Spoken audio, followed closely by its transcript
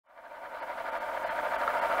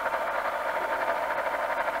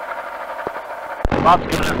Bob's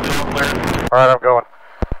giving us the clear. Alright, I'm going.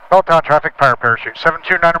 Nulltown traffic, power parachute.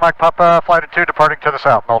 729 Mike Papa, flight of 2 departing to the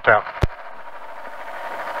south, Nulltown.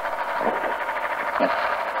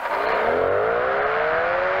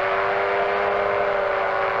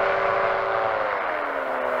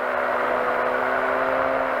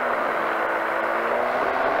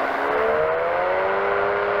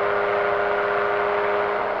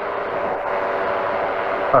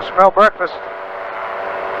 I smell breakfast.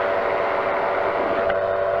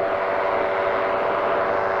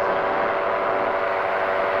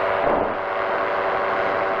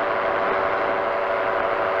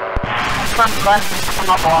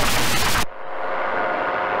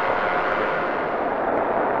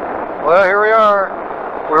 Well, here we are.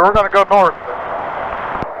 We were going to go north,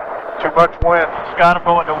 but too much wind. Scott, I'm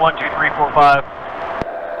going to 12345.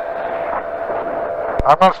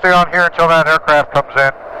 I'm going to stay on here until that aircraft comes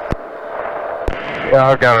in. Yeah,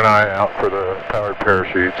 I've got an eye out for the powered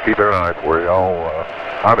parachutes. Keep an eye for you.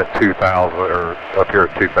 I'm at 2,000, or up here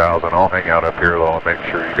at 2,000. I'll hang out up here though and make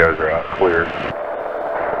sure you guys are out clear.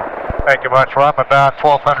 Thank you much. Well, I'm about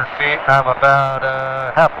 1,200 feet. I'm about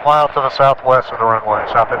half a mile to the southwest of the runway,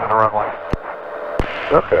 south end of the runway.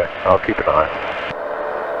 Okay, I'll keep an eye.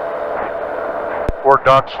 We're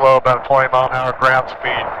done slow, about a 20-mile-an-hour ground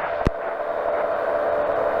speed.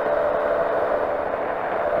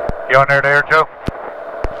 You on there, Joe?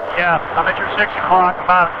 Yeah, I'm at your 6 o'clock,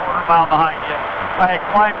 about a quarter mile behind you. I had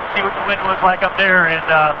climbed to see what the wind was like up there, and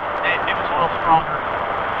it was a little stronger.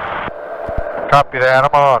 Copy that.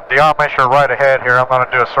 I'm on the Amish are right ahead here. I'm going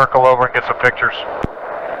to do a circle over and get some pictures.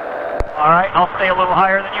 All right, I'll stay a little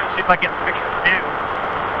higher than you and see if I get some pictures of you.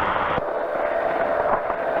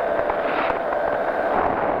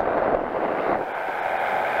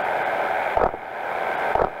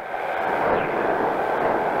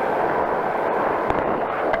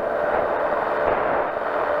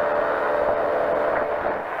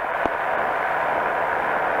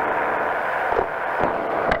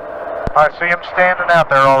 I see them standing out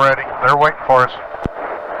there already. They're waiting for us.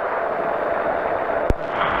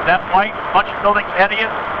 That white bunch of buildings ahead of you?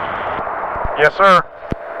 Yes, sir.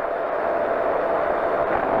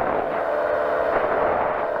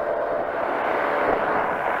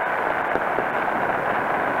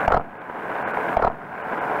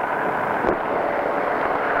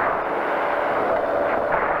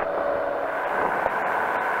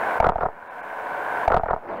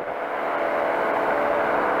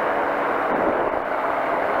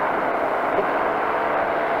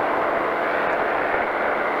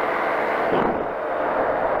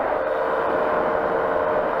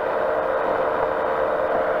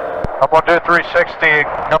 I'm going to do 360 and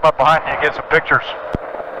come up behind you and get some pictures.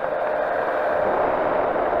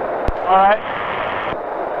 All right.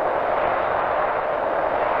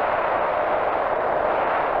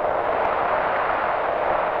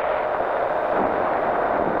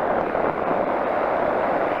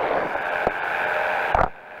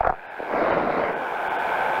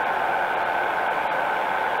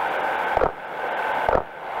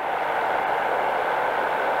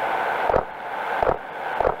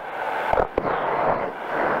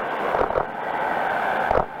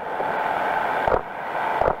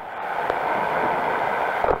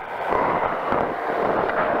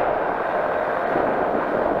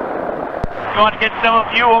 You want to get some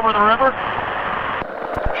of you over the river?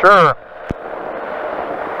 Sure.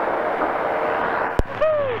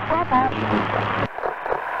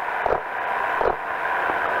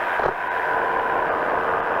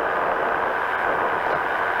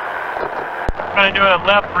 I'm going to do a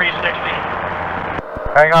left 360.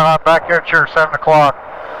 Hang on, I'm back here at your 7 o'clock.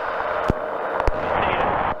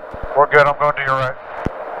 We're good, I'm going to your right.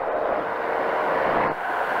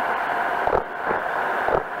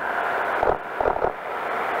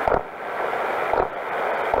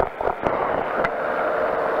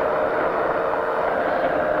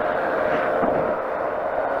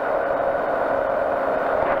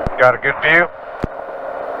 Got a good view?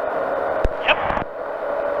 Yep.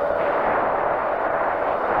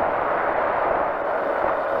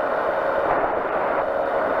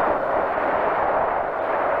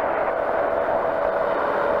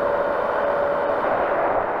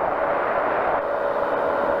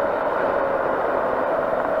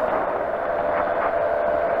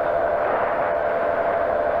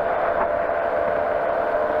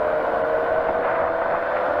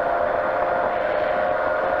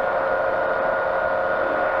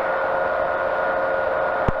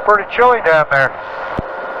 Pretty chilly down there.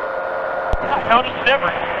 I noticed it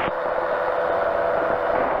everywhere.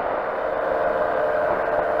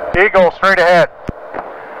 Eagle, straight ahead.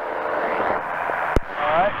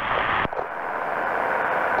 All right.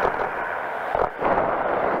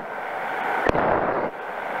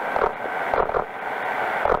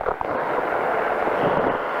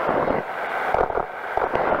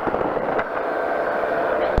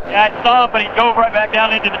 Yeah, I'd stop and he'd go right back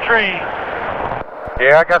down into the tree.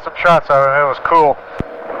 Yeah, I got some shots of it. It was cool.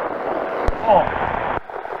 Oh.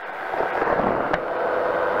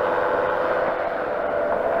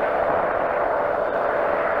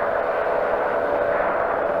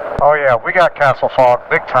 Oh yeah, we got castle fog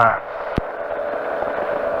big time.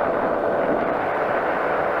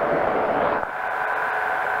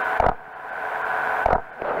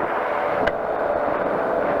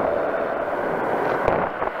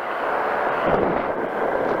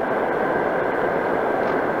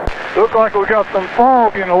 Look like we got some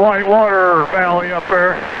fog in the Whitewater Valley up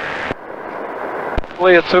there.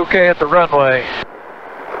 Hopefully it's okay at the runway.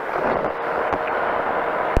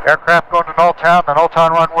 Aircraft going to Nulltown. The Nulltown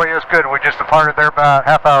runway is good. We just departed there about a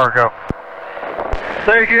half hour ago.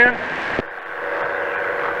 Say again?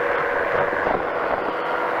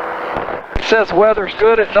 It says weather's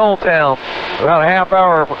good at Nulltown about a half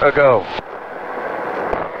hour ago.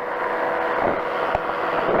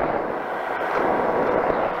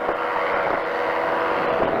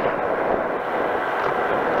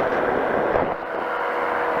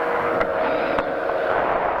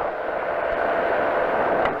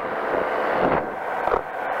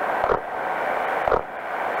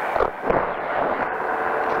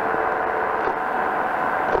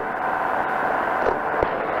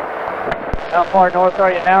 How far north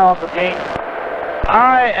are you now on the gate?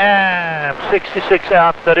 I am 66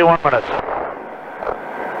 out, 31 minutes.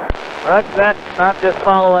 Roger that. I'm just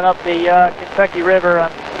following up the Kentucky River. I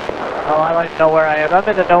don't even know where I am. I'm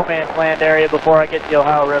in the no man's land area before I get to the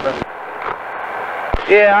Ohio River.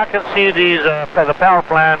 Yeah, I can see these as a power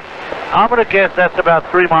plant. I'm going to guess that's about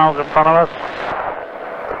 3 miles in front of us.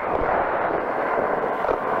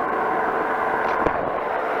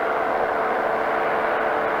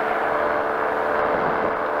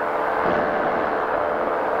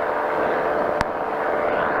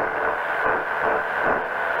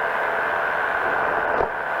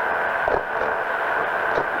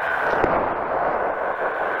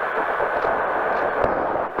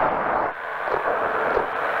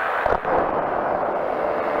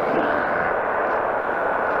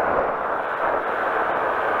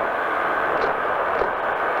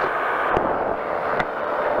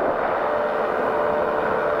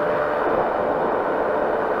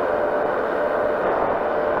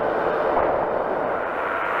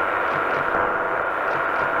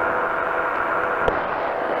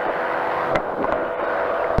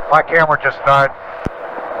 My camera just died.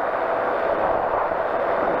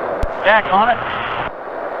 Jack on it.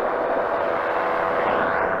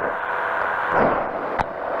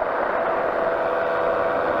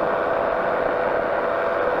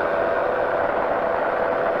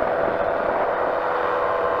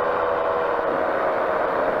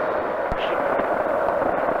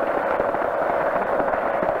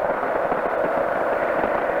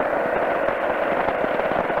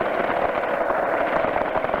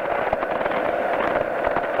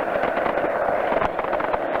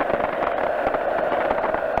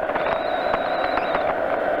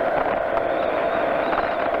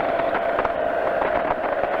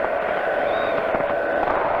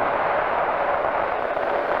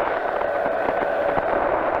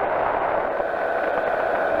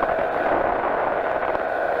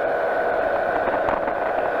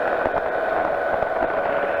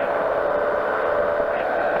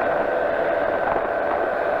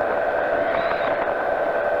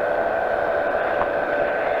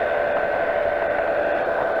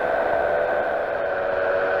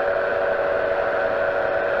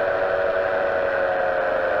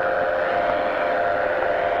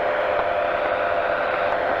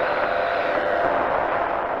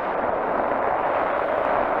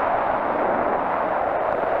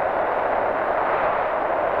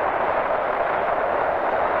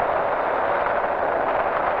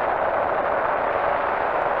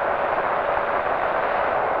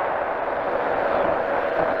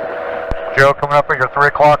 Joe, coming up at your 3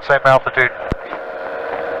 o'clock, same altitude.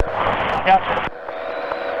 Gotcha.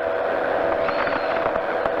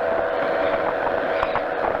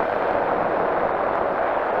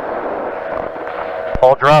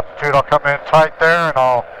 Hold your altitude, I'll come in tight there and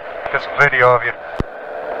I'll get some video of you.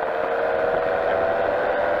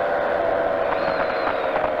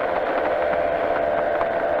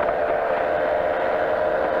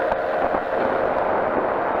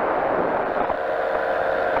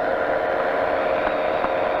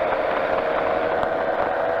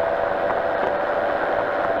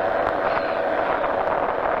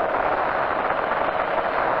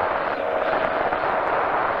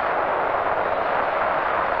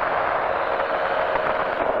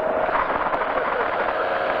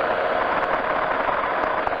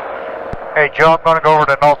 Hey Joe, I'm going to go over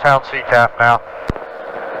to Nulltown CTAF now.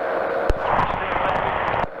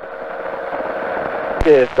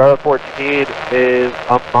 Scarlet 14 is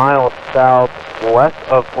a mile southwest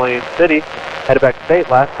of Plain City. Headed back to state,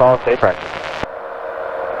 last call, state practice.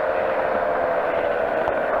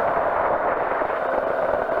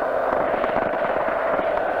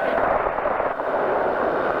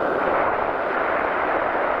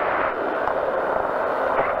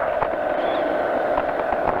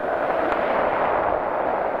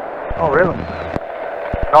 Oh, really?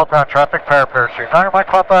 Nulltown traffic, power parachute. Dynamite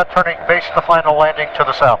Club turning base to the final landing to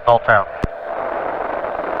the south, Nulltown.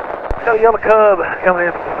 So Yellow Cub coming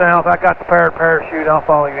in from the south. I got the parachute. I'll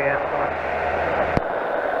follow you in.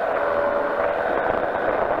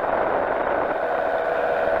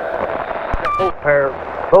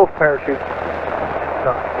 Both parachutes.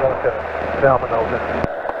 Yellow Cub. South and Nulltown.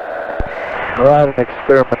 Right, an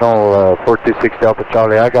experimental 426 Delta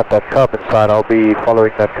Charlie. I got that cub inside. I'll be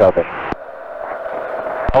following that cub in.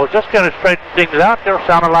 I was just going to straighten things out. They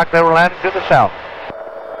sounded like they were landing to the south.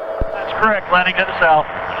 That's correct, landing to the south.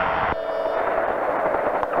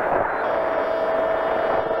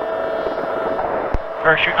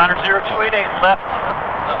 Parachute 90288 left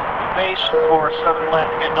base for southern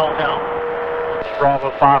landing in Nulltown.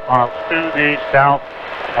 Bravo 5 miles to the south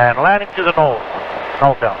and landing to the north,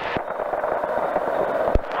 Nulltown.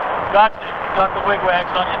 Got the wigwags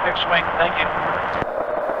on your fixed wing, thank you.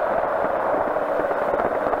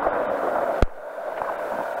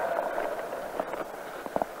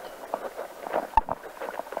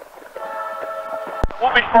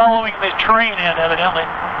 We'll be following the train in, evidently.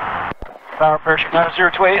 Power parachute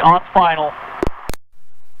 90288 on final.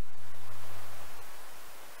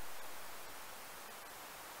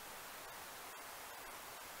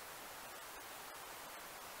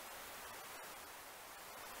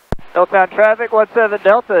 Nulltown traffic, 17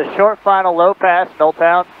 Delta, short final low pass,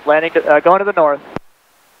 Nulltown, landing to, going to the north.